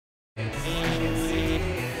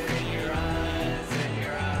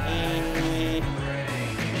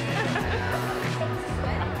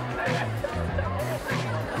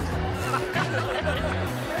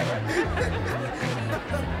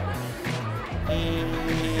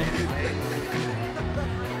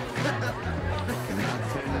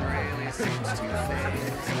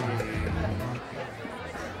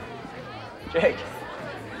Jake,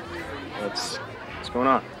 what's going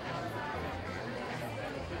on?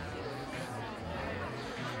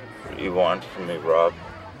 What do you want from me, Rob?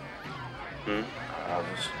 I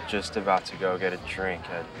was just about to go get a drink.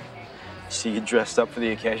 I see you dressed up for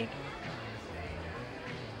the occasion.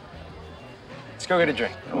 Let's go get a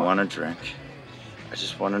drink. I don't want a drink. I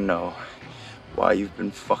just want to know why you've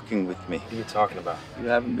been fucking with me. What are you talking about? You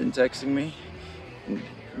haven't been texting me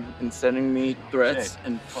and sending me threats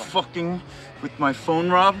and fucking with my phone,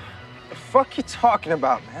 Rob? The fuck you talking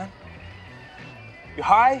about, man? You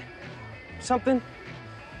high? Something?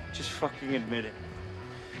 Just fucking admit it.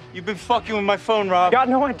 You've been fucking with my phone, Rob. I got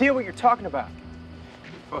no idea what you're talking about.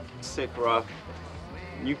 You're fucking sick, Rob.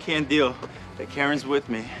 You can't deal that Karen's with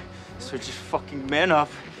me. So just fucking man up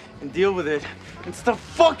and deal with it and stop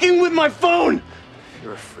fucking with my phone!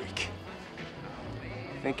 You're a freak.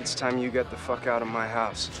 I think it's time you get the fuck out of my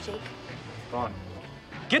house. Jake. Come on.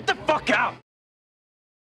 Get the fuck out!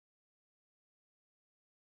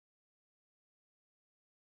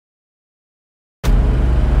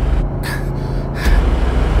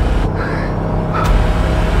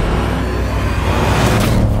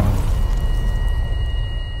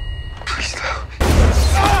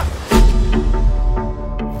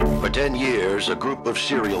 For 10 years, a group of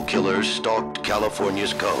serial killers stalked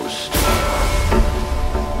California's coast.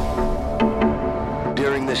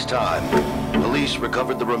 During this time, police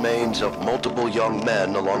recovered the remains of multiple young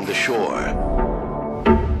men along the shore.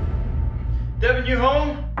 Devin, you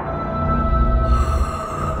home?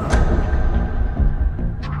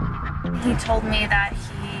 He told me that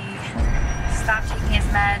he stopped taking his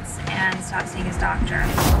meds and stopped seeing his doctor.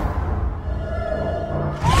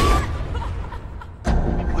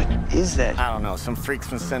 What is that? I don't know. Some freak's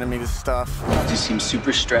been sending me this stuff. You just seem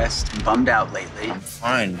super stressed and bummed out lately. I'm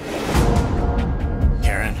fine.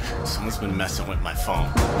 Karen, someone's been messing with my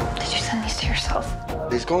phone. Did you send these to yourself?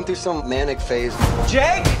 He's going through some manic phase.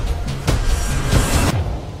 Jake!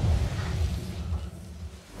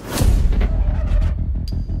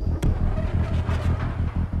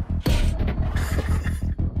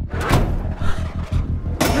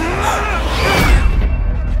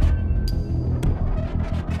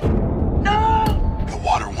 The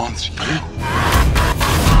water wants you.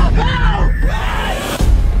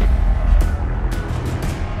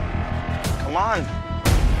 Come on.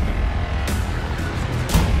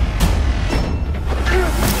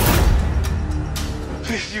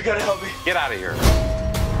 Please, you gotta help me. Get out of here.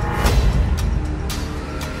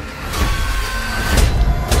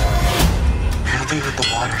 Help me with the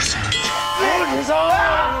water, Sam.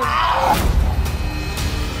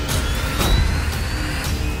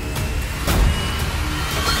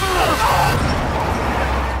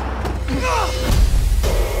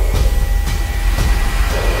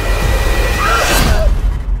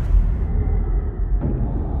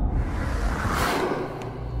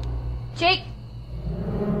 Jake!